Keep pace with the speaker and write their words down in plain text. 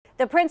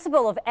The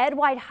principal of Ed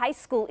White High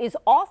School is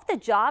off the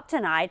job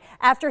tonight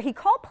after he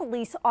called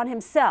police on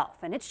himself.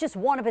 And it's just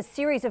one of a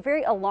series of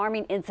very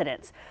alarming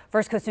incidents.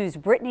 First Coast News'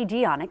 Brittany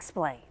Dion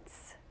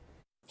explains.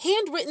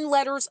 Handwritten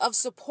letters of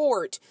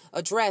support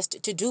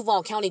addressed to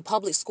Duval County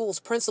Public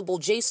Schools Principal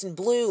Jason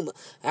Bloom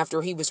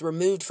after he was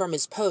removed from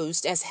his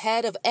post as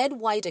head of Ed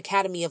White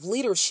Academy of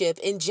Leadership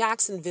in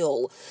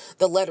Jacksonville.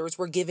 The letters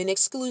were given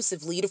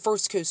exclusively to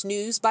First Coast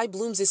News by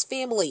Bloom's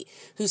family,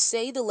 who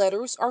say the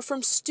letters are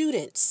from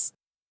students.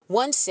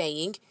 One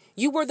saying,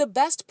 "You were the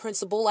best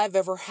principal I've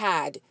ever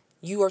had.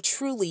 You are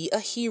truly a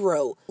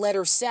hero."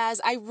 Letter says,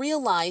 "I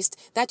realized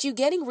that you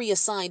getting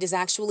reassigned is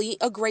actually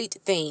a great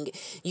thing.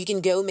 You can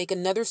go make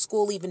another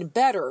school even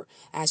better,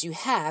 as you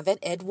have at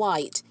Ed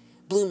White."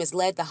 Bloom has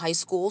led the high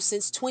school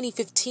since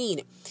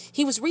 2015.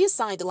 He was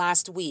reassigned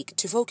last week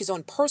to focus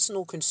on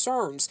personal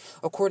concerns,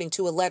 according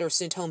to a letter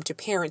sent home to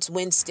parents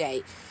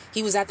Wednesday.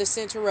 He was at the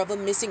center of a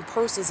missing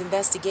persons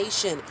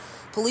investigation.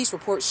 Police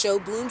reports show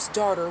Bloom's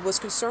daughter was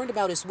concerned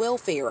about his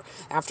welfare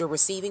after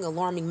receiving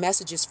alarming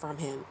messages from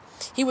him.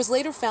 He was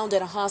later found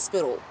at a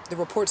hospital. The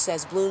report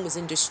says Bloom was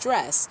in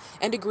distress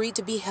and agreed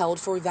to be held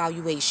for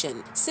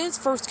evaluation. Since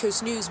First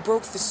Coast News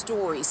broke the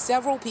story,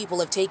 several people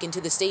have taken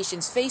to the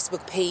station's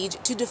Facebook page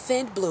to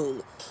defend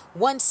Bloom.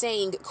 One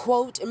saying,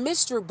 quote,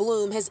 "Mr.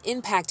 Bloom has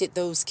impacted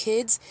those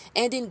kids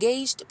and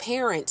engaged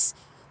parents.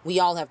 We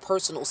all have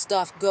personal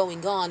stuff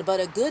going on, but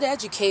a good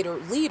educator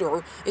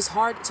leader is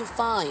hard to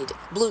find."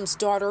 Bloom's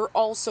daughter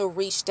also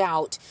reached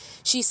out.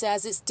 She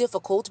says it's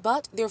difficult,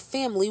 but their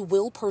family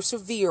will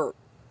persevere.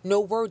 No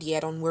word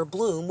yet on where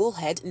Bloom will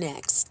head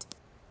next.